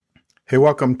Hey,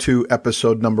 welcome to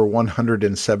episode number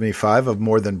 175 of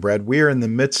More Than Bread. We are in the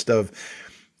midst of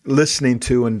listening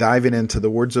to and diving into the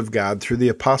words of God through the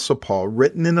Apostle Paul,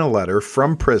 written in a letter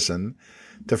from prison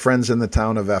to friends in the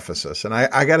town of Ephesus. And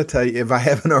I got to tell you, if I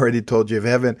haven't already told you, if you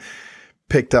haven't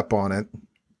picked up on it,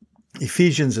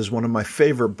 Ephesians is one of my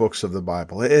favorite books of the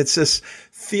Bible. It's this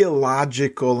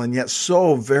theological and yet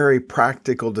so very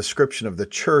practical description of the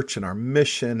church and our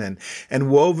mission, and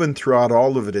woven throughout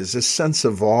all of it is this sense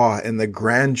of awe and the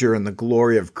grandeur and the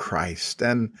glory of Christ.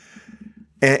 And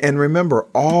remember,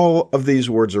 all of these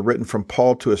words are written from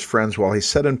Paul to his friends while he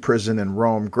sat in prison in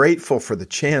Rome, grateful for the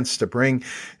chance to bring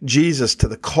Jesus to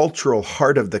the cultural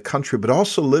heart of the country, but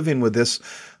also living with this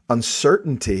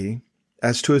uncertainty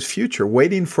as to his future,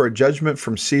 waiting for a judgment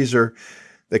from Caesar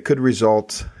that could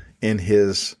result in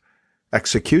his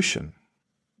execution.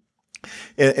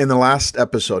 In the last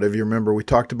episode, if you remember, we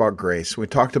talked about grace. We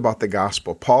talked about the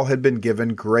gospel. Paul had been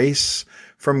given grace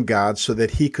from God so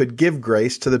that he could give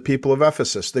grace to the people of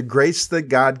Ephesus. The grace that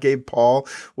God gave Paul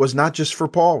was not just for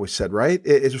Paul, we said, right?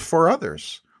 It was for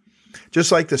others.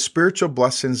 Just like the spiritual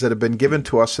blessings that have been given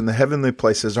to us in the heavenly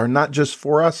places are not just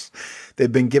for us,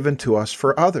 they've been given to us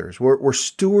for others. We're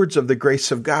stewards of the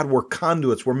grace of God. We're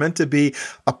conduits. We're meant to be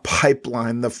a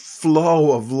pipeline, the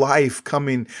flow of life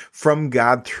coming from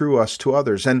God through us to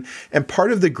others. And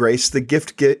part of the grace, the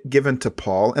gift given to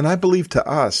Paul, and I believe to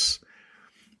us,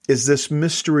 is this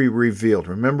mystery revealed.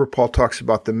 Remember, Paul talks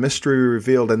about the mystery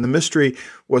revealed, and the mystery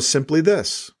was simply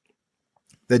this,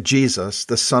 that Jesus,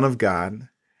 the Son of God,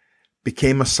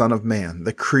 became a son of man.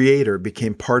 The Creator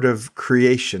became part of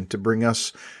creation to bring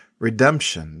us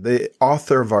redemption. The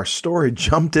author of our story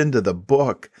jumped into the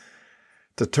book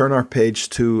to turn our page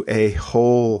to a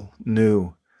whole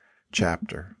new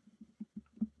chapter.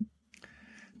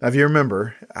 Now, if you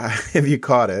remember, if you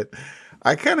caught it,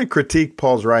 I kind of critiqued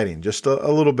Paul's writing just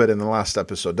a little bit in the last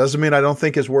episode. Doesn't mean I don't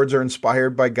think his words are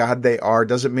inspired by God. They are.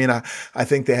 Doesn't mean I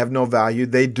think they have no value.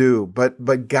 They do.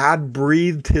 But God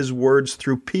breathed his words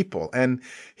through people, and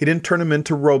he didn't turn them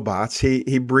into robots.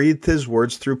 He breathed his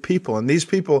words through people. And those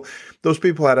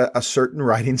people had a certain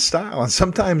writing style. And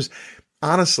sometimes,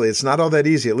 honestly, it's not all that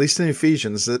easy, at least in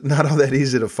Ephesians, it's not all that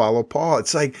easy to follow Paul.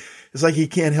 It's like he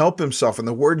can't help himself, and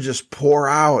the words just pour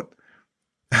out.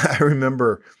 I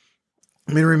remember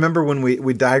when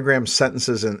we diagram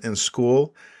sentences in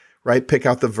school, right? Pick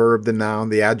out the verb, the noun,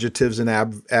 the adjectives and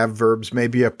adverbs,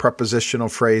 maybe a prepositional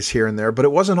phrase here and there, but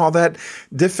it wasn't all that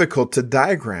difficult to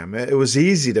diagram. It was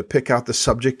easy to pick out the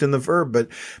subject and the verb, but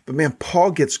man,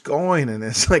 Paul gets going, and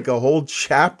it's like a whole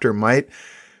chapter might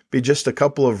be just a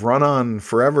couple of run-on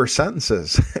forever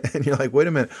sentences. And you're like, wait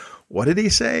a minute, what did he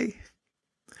say?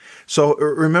 So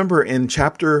remember, in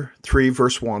chapter 3,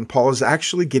 verse 1, Paul is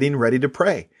actually getting ready to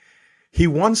pray. He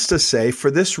wants to say,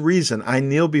 for this reason, I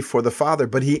kneel before the Father,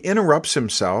 but he interrupts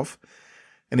himself,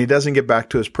 and he doesn't get back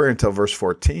to his prayer until verse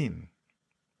 14.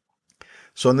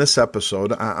 So in this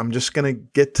episode, I'm just going to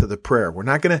get to the prayer. We're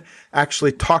not going to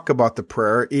actually talk about the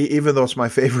prayer, even though it's my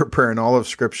favorite prayer in all of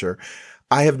Scripture.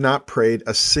 I have not prayed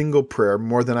a single prayer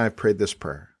more than I've prayed this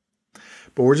prayer.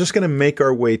 But we're just going to make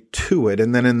our way to it,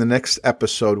 and then in the next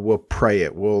episode, we'll pray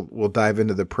it. We'll dive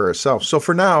into the prayer itself. So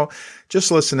for now,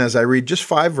 just listen as I read just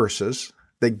 5 verses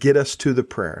that get us to the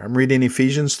prayer. I'm reading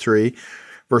Ephesians 3,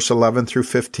 verse 11 through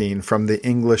 15 from the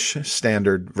English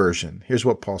Standard Version. Here's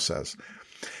what Paul says.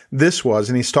 This was,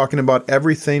 and he's talking about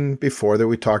everything before that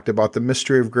we talked about, the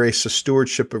mystery of grace, the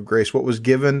stewardship of grace, what was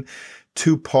given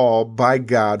to Paul by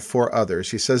God for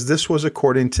others. He says, this was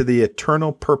according to the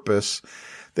eternal purpose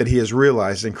that he has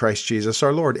realized in Christ Jesus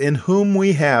our Lord, in whom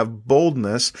we have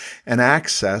boldness and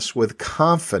access with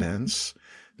confidence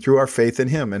through our faith in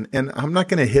him. And I'm not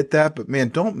going to hit that, but man,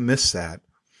 don't miss that.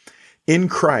 In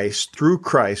Christ, through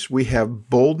Christ, we have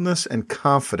boldness and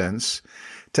confidence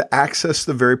to access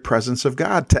the very presence of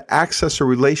God, to access a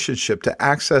relationship, to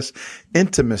access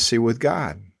intimacy with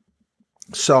God.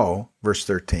 So, verse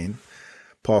 13,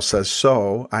 Paul says,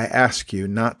 so I ask you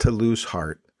not to lose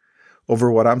heart over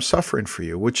what I'm suffering for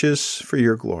you, which is for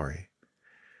your glory.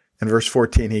 In verse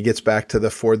 14, he gets back to the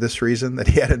for this reason that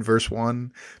he had in verse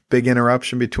 1. Big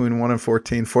interruption between 1 and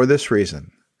 14. For this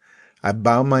reason, I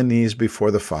bow my knees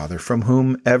before the Father, from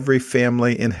whom every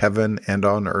family in heaven and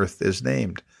on earth is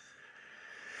named.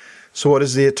 So what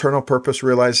is the eternal purpose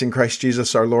realized in Christ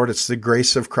Jesus our Lord? It's the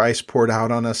grace of Christ poured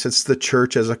out on us. It's the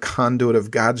church as a conduit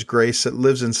of God's grace that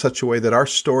lives in such a way that our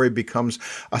story becomes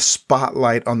a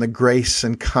spotlight on the grace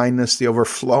and kindness, the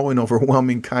overflowing,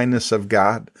 overwhelming kindness of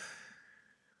God.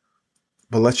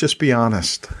 But let's just be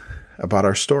honest about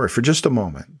our story for just a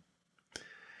moment.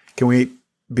 Can we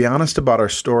be honest about our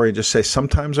story. Just say,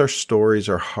 sometimes our stories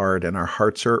are hard and our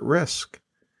hearts are at risk.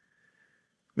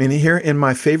 I mean, here in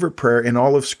my favorite prayer in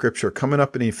all of Scripture, coming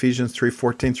up in Ephesians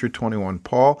 3:14 through 21,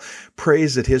 Paul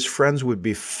prays that his friends would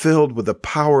be filled with the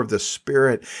power of the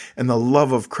Spirit and the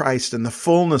love of Christ and the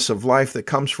fullness of life that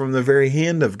comes from the very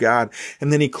hand of God.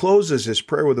 And then he closes his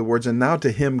prayer with the words, and now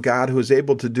to him, God, who is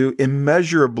able to do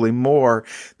immeasurably more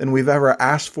than we've ever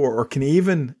asked for or can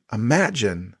even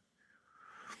imagine.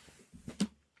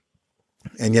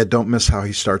 And yet don't miss how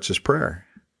he starts his prayer.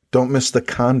 Don't miss the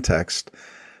context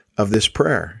of this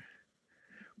prayer.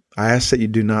 I ask that you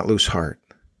do not lose heart.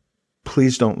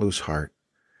 Please don't lose heart.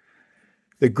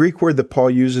 The Greek word that Paul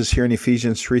uses here in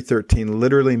Ephesians 3:13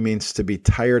 literally means to be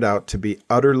tired out, to be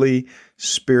utterly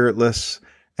spiritless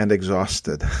and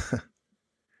exhausted.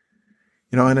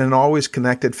 In an always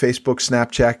connected Facebook,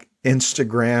 Snapchat,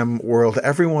 Instagram world,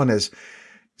 everyone is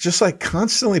just like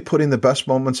constantly putting the best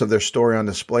moments of their story on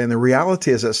display. And the reality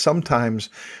is that sometimes,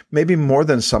 maybe more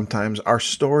than sometimes, our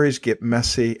stories get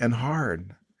messy and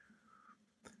hard.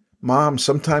 Mom,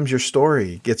 sometimes your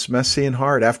story gets messy and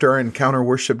hard. After our encounter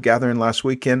worship gathering last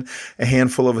weekend, a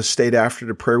handful of us stayed after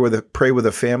to pray with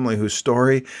a family whose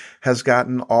story has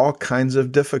gotten all kinds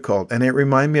of difficult. And it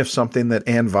reminded me of something that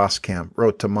Ann Voskamp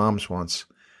wrote to moms once.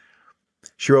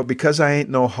 She wrote, because I ain't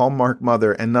no Hallmark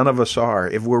mother, and none of us are.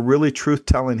 If we're really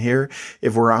truth-telling here,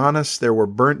 if we're honest, there were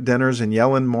burnt dinners and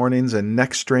yelling mornings and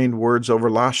neck-strained words over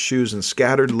lost shoes and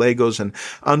scattered Legos and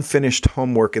unfinished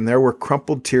homework, and there were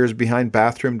crumpled tears behind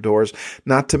bathroom doors,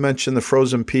 not to mention the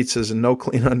frozen pizzas and no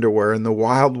clean underwear and the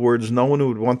wild words no one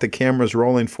would want the cameras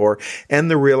rolling for, and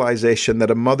the realization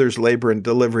that a mother's labor and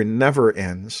delivery never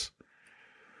ends,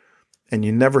 and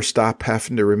you never stop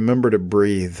having to remember to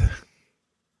breathe.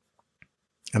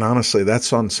 And honestly,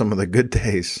 that's on some of the good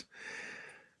days.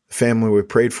 The family we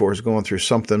prayed for is going through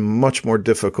something much more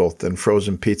difficult than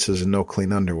frozen pizzas and no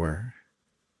clean underwear.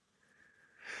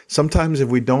 Sometimes if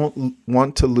we don't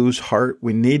want to lose heart,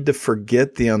 we need to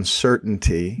forget the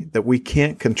uncertainty that we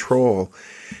can't control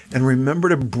and remember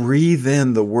to breathe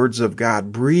in the words of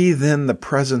God, breathe in the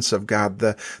presence of God,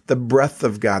 the breath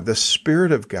of God, the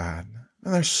Spirit of God.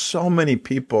 And there's so many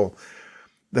people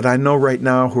that I know right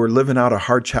now who are living out a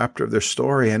hard chapter of their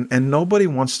story, and nobody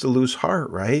wants to lose heart,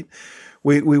 right?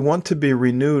 We want to be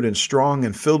renewed and strong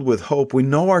and filled with hope. We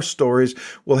know our stories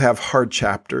will have hard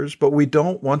chapters, but we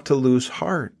don't want to lose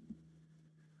heart.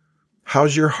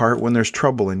 How's your heart when there's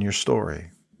trouble in your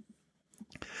story?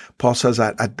 Paul says,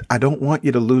 I don't want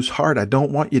you to lose heart. I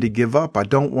don't want you to give up. I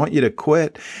don't want you to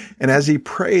quit. And as he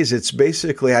prays, it's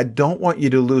basically, I don't want you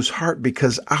to lose heart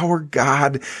because our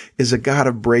God is a God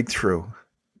of breakthrough.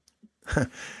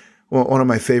 Well, one of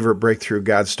my favorite breakthrough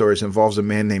God stories involves a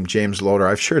man named James Loader.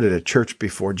 I've shared it at church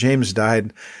before. James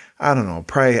died,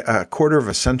 probably a quarter of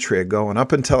a century ago. And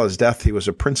up until his death, he was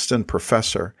a Princeton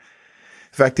professor.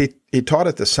 In fact, he taught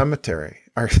at the seminary.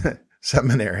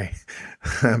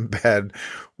 Bad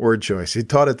word choice. He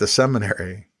taught at the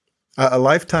seminary. A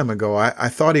lifetime ago, I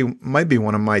thought he might be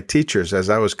one of my teachers as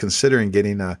I was considering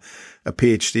getting a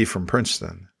PhD from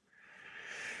Princeton.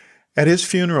 At his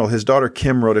funeral, his daughter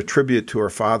Kim wrote a tribute to her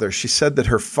father. She said that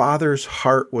her father's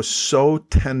heart was so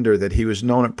tender that he was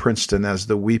known at Princeton as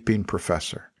the weeping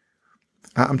professor.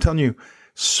 I'm telling you,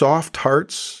 soft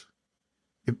hearts,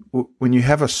 when you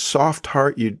have a soft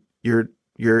heart,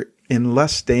 you're in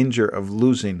less danger of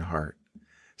losing heart.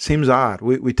 Seems odd.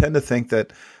 We tend to think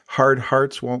that hard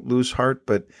hearts won't lose heart,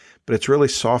 but it's really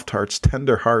soft hearts,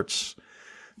 tender hearts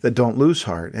that don't lose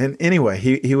heart. And anyway,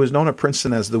 he was known at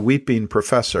Princeton as the weeping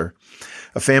professor.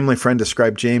 A family friend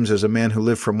described James as a man who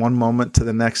lived from one moment to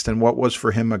the next in what was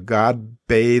for him a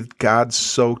God-bathed,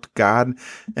 God-soaked,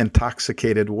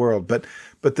 God-intoxicated world. But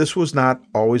this was not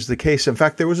always the case. In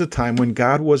fact, there was a time when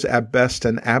God was at best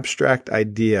an abstract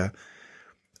idea,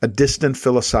 a distant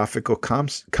philosophical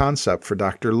concept for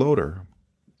Dr. Loader.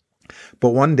 But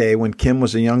one day, when Kim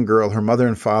was a young girl, her mother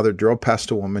and father drove past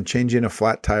a woman changing a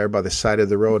flat tire by the side of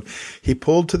the road. He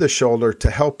pulled to the shoulder to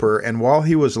help her, and while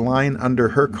he was lying under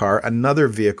her car, another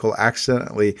vehicle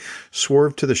accidentally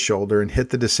swerved to the shoulder and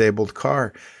hit the disabled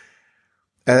car.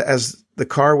 As the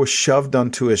car was shoved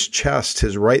onto his chest,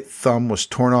 his right thumb was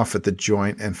torn off at the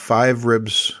joint, and 5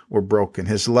 ribs were broken.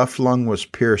 His left lung was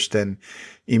pierced and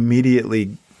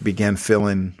immediately began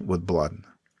filling with blood.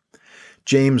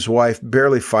 James' wife,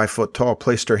 barely 5 foot tall,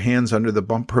 placed her hands under the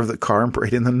bumper of the car and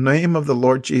prayed in the name of the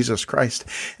Lord Jesus Christ.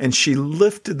 And she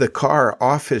lifted the car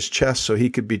off his chest so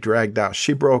he could be dragged out.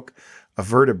 She broke a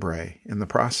vertebrae in the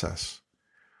process.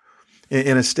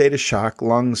 In a state of shock,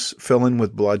 lungs filling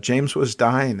with blood, James was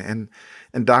dying. And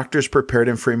and doctors prepared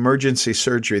him for emergency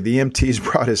surgery. The EMTs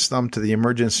brought his thumb to the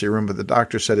emergency room, but the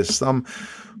doctor said his thumb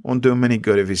won't do him any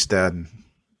good if he's dead.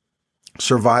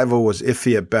 Survival was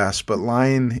iffy at best, but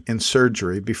lying in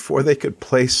surgery, before they could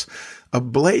place a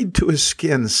blade to his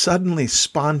skin, suddenly,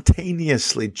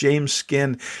 spontaneously, James'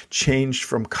 skin changed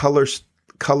from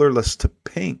colorless to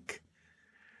pink.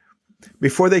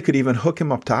 Before they could even hook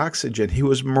him up to oxygen, he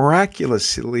was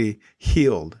miraculously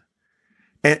healed.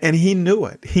 And he knew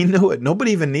it. He knew it.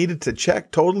 Nobody even needed to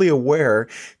check. Totally aware,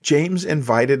 James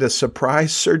invited a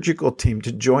surprise surgical team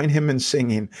to join him in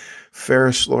singing,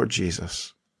 "Fairest Lord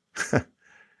Jesus."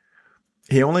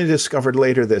 He only discovered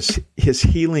later this. His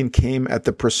healing came at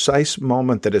the precise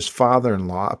moment that his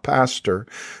father-in-law, a pastor,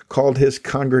 called his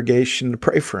congregation to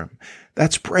pray for him.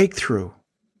 That's breakthrough,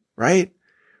 right?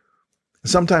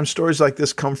 Sometimes stories like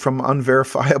this come from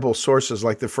unverifiable sources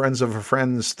like the friends of a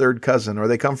friend's third cousin, or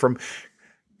they come from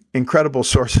incredible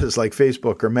sources like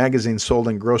Facebook or magazines sold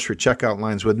in grocery checkout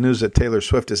lines with news that Taylor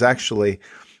Swift is actually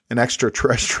an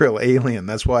extraterrestrial alien.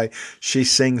 That's why she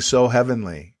sings so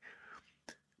heavenly.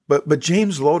 But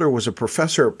James Loder was a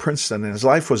professor at Princeton, and his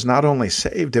life was not only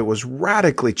saved, it was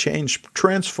radically changed,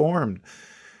 transformed.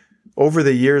 Over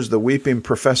the years, the weeping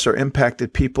professor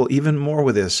impacted people even more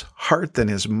with his heart than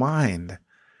his mind. I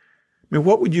mean,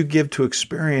 what would you give to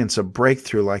experience a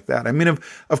breakthrough like that? I mean,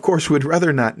 of course, we'd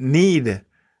rather not need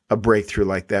a breakthrough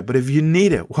like that, but if you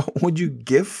need it, what would you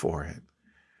give for it?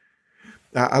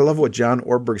 I love what John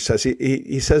Ortberg says.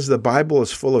 He says the Bible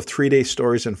is full of 3-day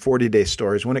stories and 40-day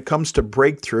stories. When it comes to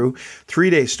breakthrough,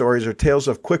 3-day stories are tales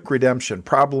of quick redemption,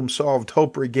 problem solved,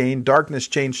 hope regained, darkness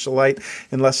changed to light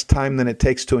in less time than it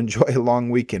takes to enjoy a long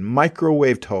weekend,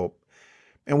 microwaved hope.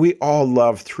 And we all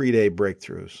love 3-day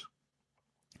breakthroughs.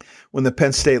 When the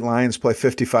Penn State Lions play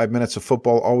 55 minutes of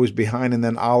football, always behind, and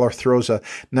then Aller throws a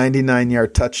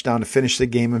 99-yard touchdown to finish the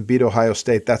game and beat Ohio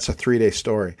State, that's a 3-day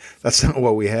story. That's not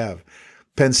what we have.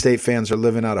 Penn State fans are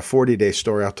living out a 40-day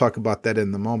story. I'll talk about that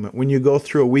in a moment. When you go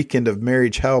through a weekend of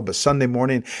marriage hell, but Sunday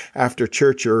morning after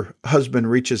church, your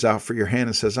husband reaches out for your hand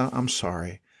and says, "I'm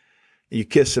sorry." You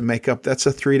kiss and make up. That's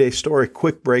a 3-day story,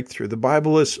 quick breakthrough. The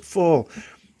Bible is full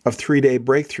of 3-day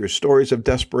breakthroughs, stories of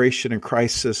desperation and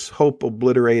crisis, hope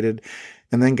obliterated,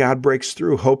 and then God breaks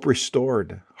through, hope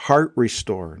restored, heart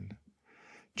restored.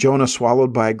 Jonah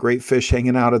swallowed by a great fish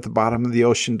hanging out at the bottom of the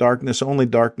ocean, darkness, only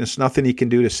darkness, nothing he can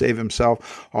do to save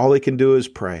himself. All he can do is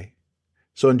pray.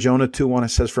 So in Jonah 2:1, it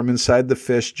says, from inside the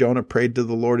fish, Jonah prayed to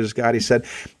the Lord his God. He said,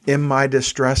 "In my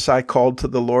distress, I called to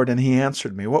the Lord and he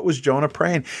answered me." What was Jonah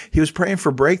praying? He was praying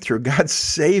for breakthrough. God,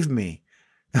 save me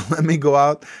and let me go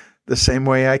out the same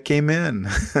way I came in.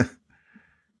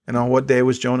 And on what day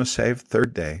was Jonah saved?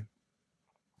 Third day.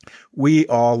 We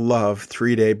all love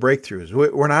 3-day breakthroughs.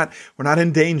 We're not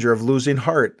in danger of losing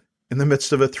heart in the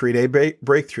midst of a 3-day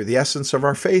breakthrough. The essence of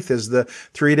our faith is the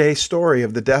 3-day story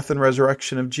of the death and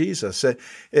resurrection of Jesus.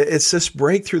 It's this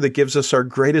breakthrough that gives us our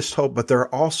greatest hope, but there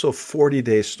are also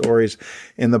 40-day stories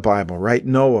in the Bible, right?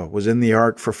 Noah was in the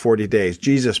ark for 40 days.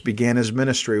 Jesus began his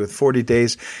ministry with 40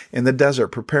 days in the desert,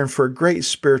 preparing for a great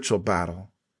spiritual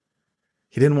battle.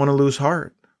 He didn't want to lose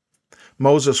heart.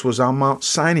 Moses was on Mount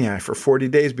Sinai for 40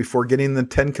 days before getting the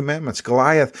 10 Commandments.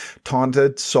 Goliath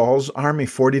taunted Saul's army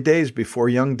 40 days before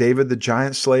young David, the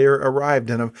giant slayer,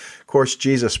 arrived. And of course,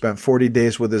 Jesus spent 40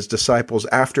 days with his disciples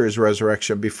after his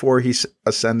resurrection before he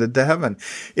ascended to heaven.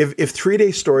 If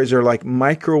 3-day stories are like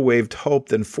microwaved hope,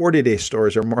 then 40-day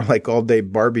stories are more like all-day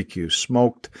barbecue,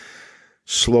 smoked,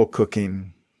 slow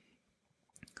cooking.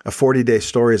 A 40-day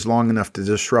story is long enough to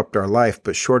disrupt our life,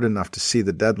 but short enough to see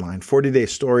the deadline. 40-day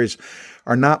stories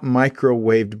are not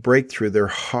microwaved breakthrough. They're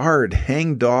hard.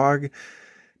 Hang dog.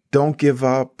 Don't give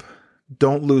up.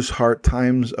 Don't lose heart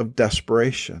times of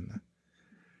desperation.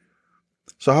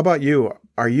 So how about you?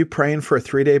 Are you praying for a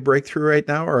 3-day breakthrough right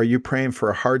now, or are you praying for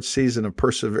a hard season of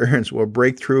perseverance where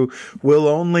breakthrough will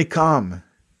only come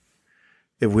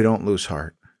if we don't lose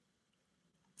heart?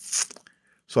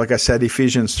 So like I said,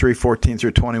 Ephesians 3:14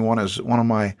 through 21 is one of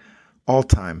my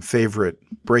all-time favorite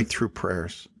breakthrough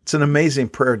prayers. It's an amazing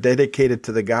prayer dedicated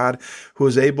to the God who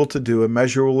is able to do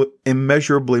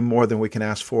immeasurably more than we can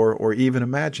ask for or even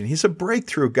imagine. He's a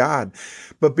breakthrough God.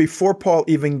 But before Paul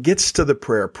even gets to the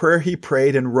prayer he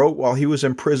prayed and wrote while he was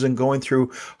in prison going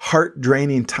through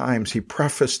heart-draining times, he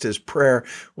prefaced his prayer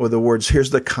with the words,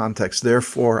 here's the context,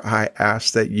 "Therefore I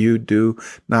ask that you do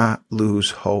not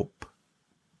lose hope,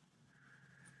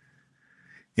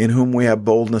 in whom we have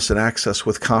boldness and access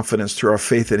with confidence through our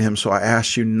faith in him. So I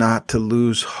ask you not to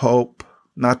lose hope,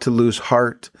 not to lose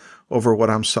heart over what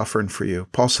I'm suffering for you."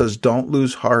 Paul says, don't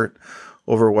lose heart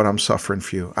over what I'm suffering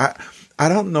for you. I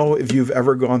don't know if you've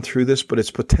ever gone through this, but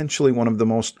it's potentially one of the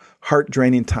most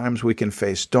heart-draining times we can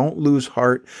face. Don't lose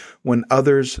heart when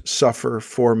others suffer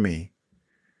for me,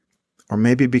 or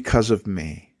maybe because of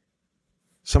me.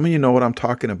 Some of you know what I'm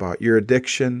talking about. Your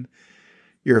addiction,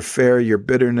 your affair, your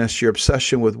bitterness, your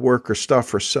obsession with work or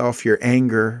stuff or self, your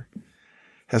anger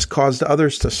has caused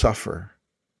others to suffer.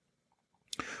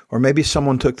 Or maybe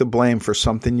someone took the blame for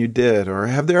something you did. Or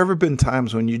have there ever been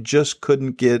times when you just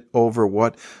couldn't get over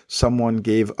what someone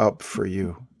gave up for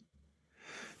you?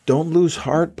 Don't lose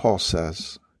heart, Paul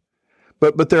says.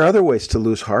 But there are other ways to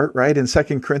lose heart, right? In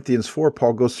 2 Corinthians 4,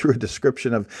 Paul goes through a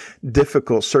description of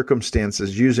difficult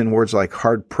circumstances using words like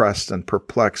hard-pressed and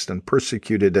perplexed and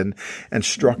persecuted and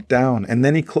struck down. And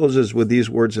then he closes with these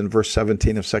words in verse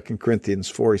 17 of 2 Corinthians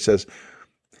 4. He says,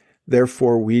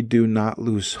 "Therefore we do not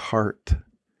lose heart.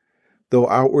 Though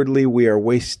outwardly we are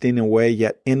wasting away,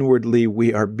 yet inwardly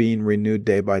we are being renewed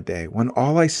day by day. When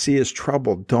all I see is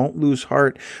trouble, don't lose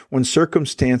heart. When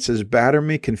circumstances batter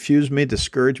me, confuse me,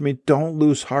 discourage me, don't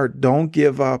lose heart. Don't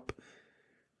give up."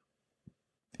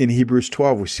 In Hebrews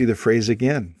 12, we see the phrase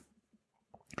again.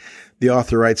 The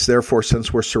author writes, "Therefore,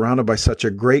 since we're surrounded by such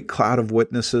a great cloud of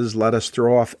witnesses, let us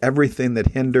throw off everything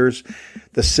that hinders,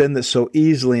 the sin that so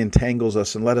easily entangles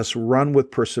us, and let us run with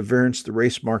perseverance the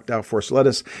race marked out for us. Let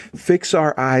us fix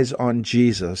our eyes on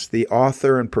Jesus, the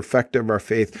author and perfecter of our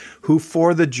faith, who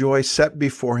for the joy set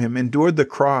before him endured the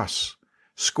cross,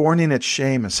 scorning its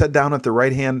shame, and sat down at the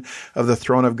right hand of the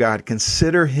throne of God.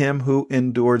 Consider him who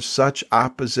endured such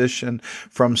opposition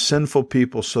from sinful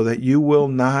people, so that you will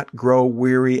not grow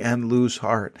weary and lose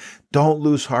heart." Don't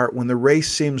lose heart when the race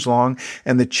seems long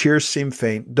and the cheers seem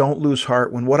faint. Don't lose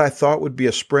heart when what I thought would be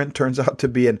a sprint turns out to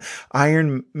be an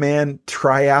Ironman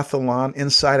triathlon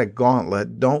inside a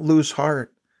gauntlet. Don't lose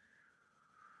heart.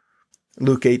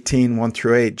 Luke 18,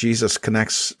 1-8, Jesus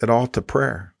connects it all to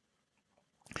prayer.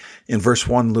 In verse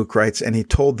 1, Luke writes, "And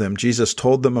Jesus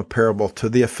told them a parable to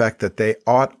the effect that they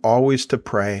ought always to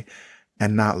pray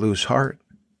and not lose heart."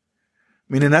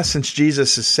 I mean, in essence,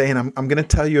 Jesus is saying, I'm going to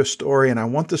tell you a story, and I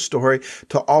want the story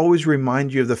to always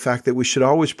remind you of the fact that we should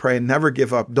always pray and never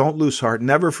give up. Don't lose heart.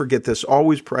 Never forget this.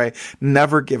 Always pray.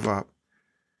 Never give up.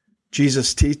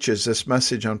 Jesus teaches this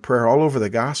message on prayer all over the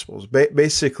Gospels.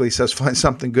 Basically says, find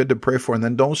something good to pray for, and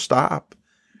then don't stop.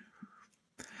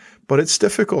 But it's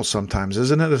difficult sometimes,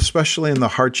 isn't it? Especially in the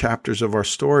hard chapters of our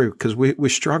story, because we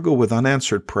struggle with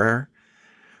unanswered prayer.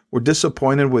 We're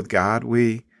disappointed with God.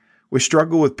 We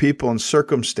struggle with people and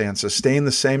circumstances, staying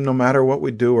the same no matter what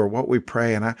we do or what we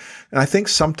pray. And I think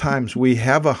sometimes we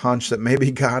have a hunch that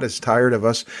maybe God is tired of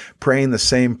us praying the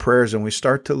same prayers, and we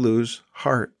start to lose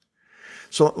heart.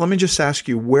 So let me just ask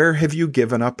you, where have you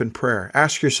given up in prayer?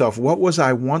 Ask yourself, what was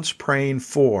I once praying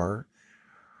for,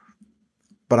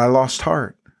 but I lost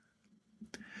heart?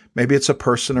 Maybe it's a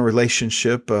person, a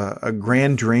relationship, a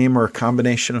grand dream, or a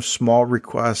combination of small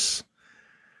requests.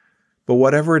 But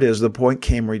whatever it is, the point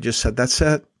came where you just said, that's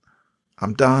it.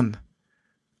 I'm done.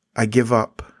 I give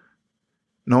up.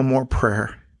 No more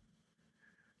prayer.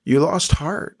 You lost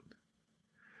heart.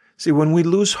 See, when we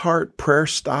lose heart, prayer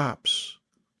stops.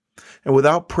 And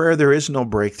without prayer, there is no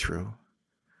breakthrough.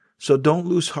 So don't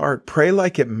lose heart. Pray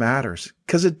like it matters,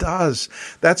 because it does.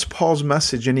 That's Paul's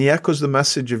message, and he echoes the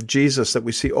message of Jesus that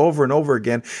we see over and over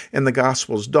again in the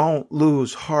Gospels. Don't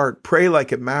lose heart. Pray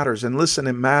like it matters. And listen,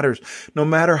 it matters. No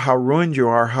matter how ruined you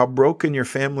are, how broken your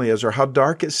family is, or how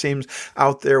dark it seems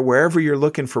out there, wherever you're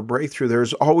looking for breakthrough,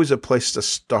 there's always a place to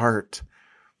start.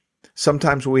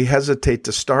 Sometimes we hesitate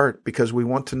to start because we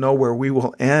want to know where we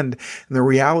will end. And the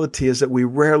reality is that we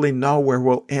rarely know where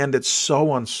we'll end. It's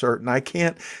so uncertain. I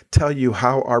can't tell you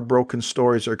how our broken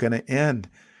stories are going to end,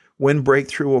 when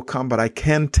breakthrough will come, but I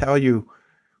can tell you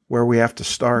where we have to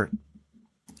start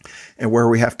and where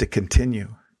we have to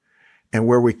continue and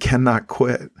where we cannot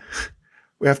quit.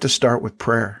 We have to start with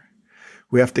prayer.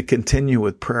 We have to continue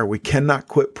with prayer. We cannot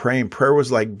quit praying. Prayer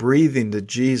was like breathing to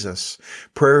Jesus.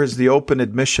 Prayer is the open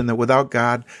admission that without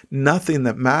God, nothing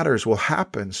that matters will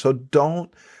happen. So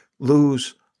don't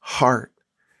lose heart.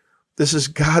 This is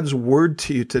God's word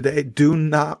to you today. Do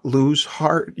not lose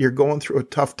heart. You're going through a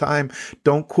tough time.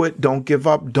 Don't quit. Don't give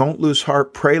up. Don't lose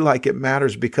heart. Pray like it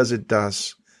matters, because it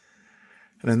does.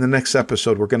 And in the next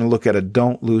episode, we're going to look at a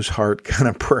don't lose heart kind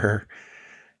of prayer.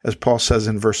 As Paul says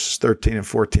in verses 13 and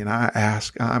 14,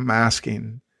 I'm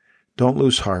asking, don't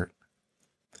lose heart.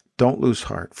 Don't lose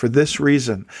heart. For this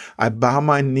reason, I bow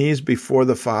my knees before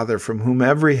the Father, from whom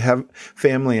every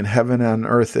family in heaven and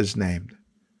on earth is named.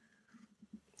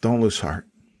 Don't lose heart.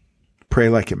 Pray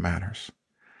like it matters.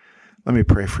 Let me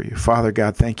pray for you. Father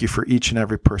God, thank you for each and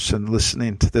every person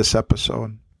listening to this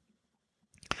episode.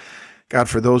 God,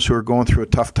 for those who are going through a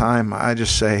tough time, I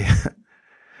just say,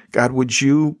 God, would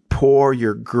you pour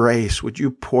your grace? Would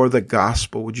you pour the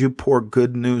gospel? Would you pour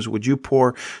good news? Would you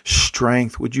pour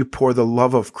strength? Would you pour the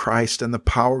love of Christ and the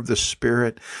power of the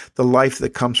Spirit, the life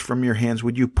that comes from your hands?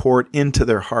 Would you pour it into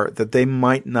their heart that they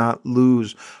might not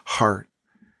lose heart?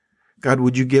 God,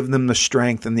 would you give them the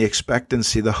strength and the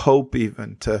expectancy, the hope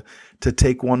even to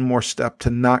take one more step, to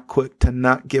not quit, to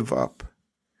not give up?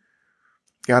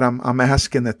 God, I'm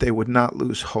asking that they would not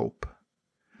lose hope.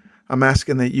 I'm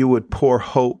asking that you would pour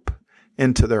hope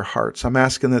into their hearts. I'm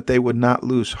asking that they would not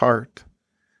lose heart.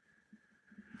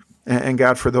 And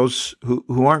God, for those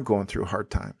who aren't going through hard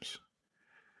times,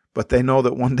 but they know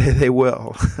that one day they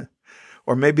will,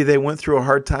 or maybe they went through a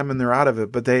hard time and they're out of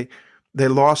it, but they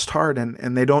lost heart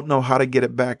and they don't know how to get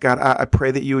it back. God, I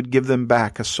pray that you would give them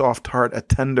back a soft heart, a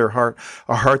tender heart,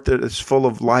 a heart that is full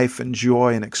of life and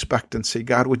joy and expectancy.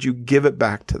 God, would you give it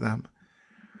back to them?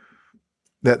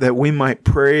 That we might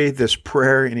pray this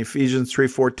prayer in Ephesians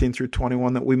 3:14 through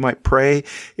 21, that we might pray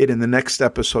it in the next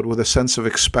episode with a sense of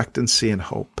expectancy and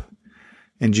hope.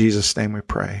 In Jesus' name we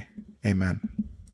pray. Amen.